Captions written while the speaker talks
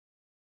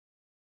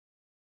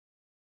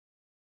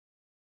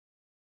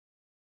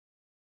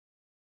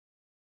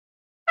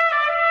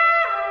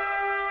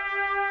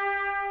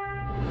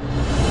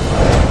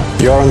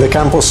are on the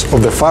campus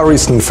of the Far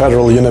Eastern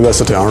Federal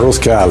University on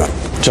Russky Island.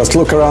 Just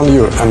look around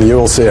you and you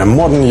will see a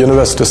modern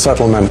university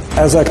settlement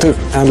as active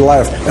and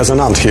live as an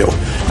anthill,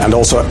 and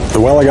also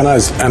well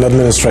organized and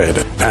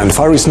administrated. And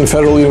Far Eastern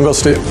Federal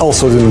University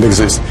also didn't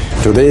exist.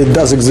 Today it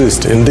does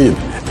exist, indeed,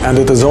 and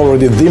it is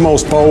already the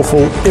most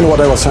powerful, in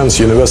whatever sense,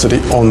 university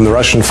on the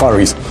Russian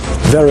Far East.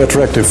 Very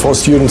attractive for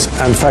students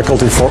and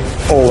faculty for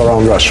all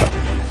around Russia.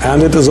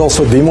 And it is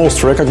also the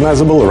most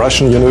recognizable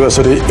Russian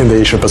university in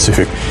the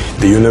Asia-Pacific.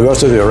 The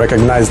university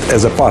recognized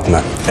as a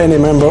partner. Any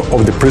member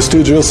of the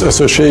prestigious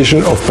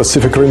Association of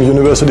Pacific Rim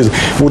Universities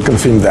would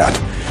confirm that.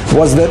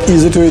 Was that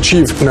easy to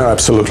achieve? No,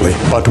 absolutely.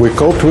 But we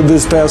coped with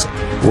this task,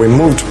 we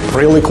moved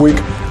really quick,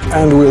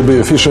 and we'll be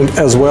efficient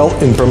as well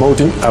in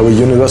promoting our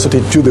university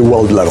to the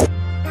world level.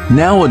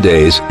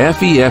 Nowadays,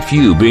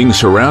 FEFU, being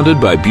surrounded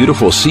by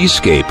beautiful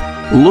seascape,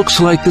 looks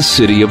like the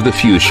city of the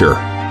future.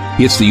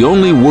 It's the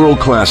only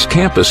world-class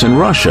campus in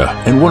Russia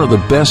and one of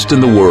the best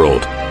in the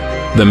world.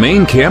 The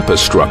main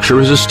campus structure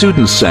is a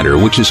student center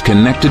which is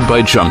connected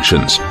by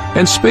junctions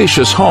and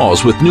spacious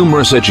halls with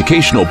numerous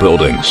educational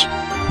buildings.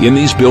 In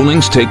these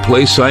buildings take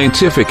place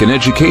scientific and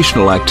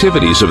educational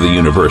activities of the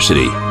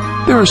university.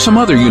 There are some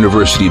other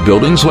university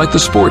buildings like the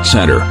Sports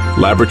Center,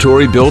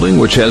 Laboratory Building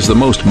which has the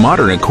most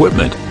modern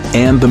equipment,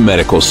 and the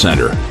Medical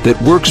Center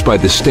that works by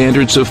the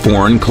standards of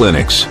foreign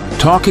clinics.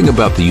 Talking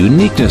about the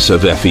uniqueness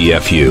of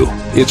FEFU,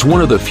 it's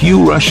one of the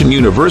few Russian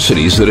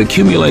universities that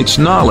accumulates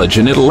knowledge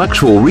and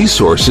intellectual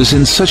resources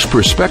in such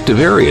prospective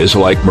areas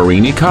like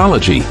marine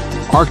ecology,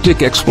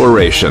 Arctic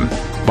exploration,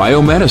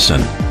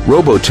 biomedicine,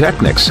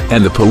 robotechnics,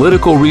 and the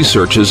political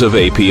researches of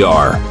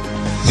APR.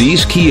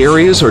 These key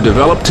areas are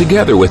developed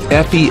together with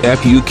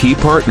FEFU key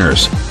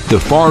partners, the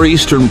Far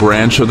Eastern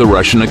branch of the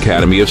Russian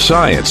Academy of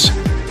Science,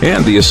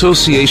 and the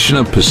Association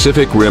of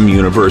Pacific Rim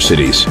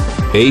Universities,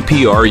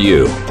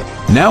 APRU.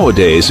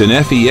 Nowadays in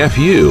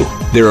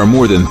FEFU, there are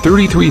more than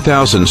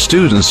 33,000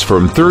 students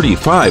from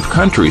 35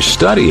 countries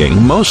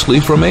studying, mostly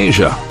from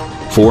Asia.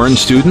 Foreign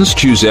students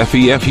choose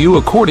FEFU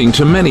according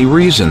to many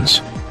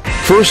reasons.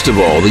 First of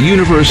all, the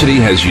university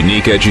has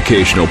unique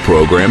educational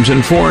programs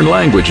in foreign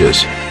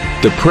languages.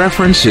 The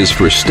preference is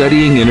for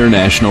studying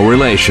international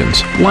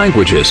relations,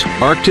 languages,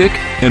 Arctic,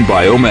 and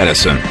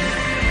biomedicine.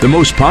 The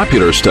most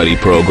popular study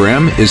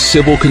program is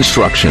civil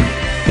construction,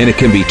 and it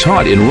can be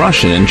taught in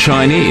Russian and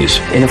Chinese.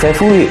 In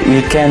FEFU,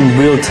 we can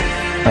build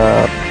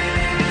a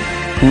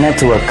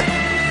network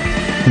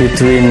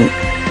between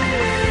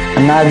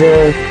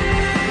another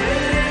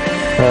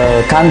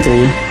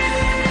country,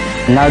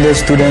 another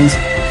students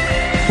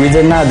with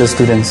another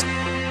students.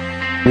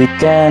 We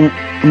can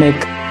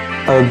make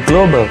a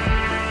global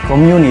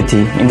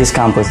community in this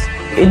campus.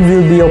 It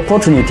will be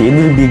opportunity, it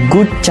will be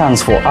good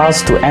chance for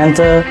us to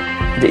enter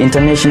the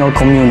international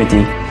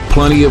community.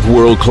 Plenty of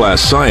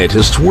world-class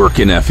scientists work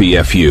in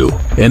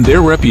FEFU, and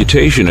their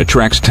reputation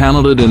attracts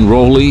talented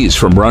enrollees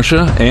from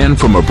Russia and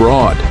from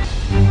abroad.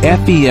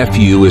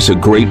 FEFU is a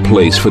great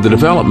place for the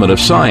development of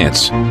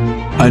science.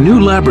 A new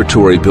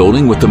laboratory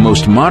building with the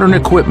most modern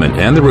equipment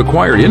and the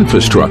required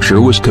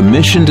infrastructure was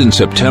commissioned in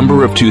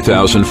September of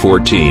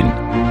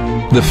 2014.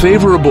 The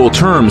favorable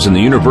terms in the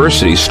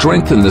university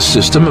strengthen the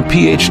system of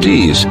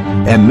PhDs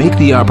and make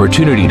the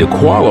opportunity to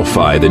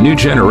qualify the new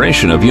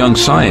generation of young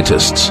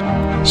scientists.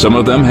 Some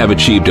of them have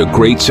achieved a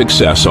great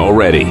success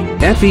already.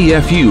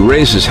 FEFU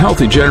raises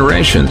healthy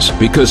generations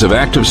because of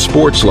active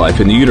sports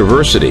life in the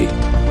university.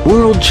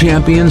 World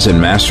champions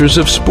and masters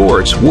of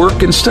sports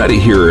work and study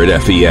here at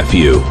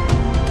FEFU.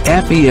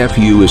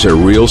 FEFU is a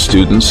real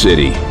student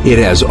city. It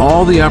has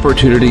all the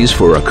opportunities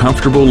for a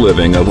comfortable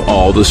living of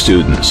all the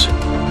students.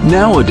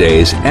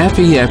 Nowadays,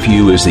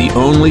 FEFU is the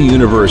only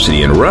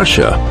university in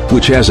Russia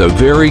which has a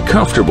very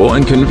comfortable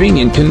and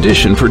convenient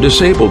condition for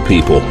disabled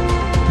people.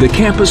 The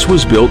campus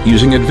was built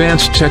using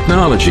advanced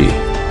technology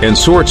and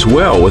sorts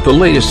well with the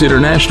latest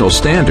international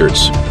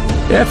standards.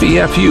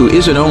 FEFU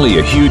isn't only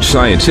a huge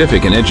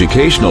scientific and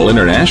educational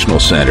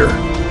international center,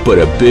 but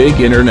a big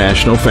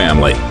international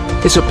family.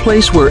 It's a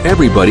place where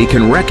everybody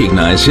can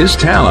recognize his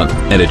talent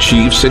and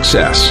achieve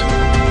success.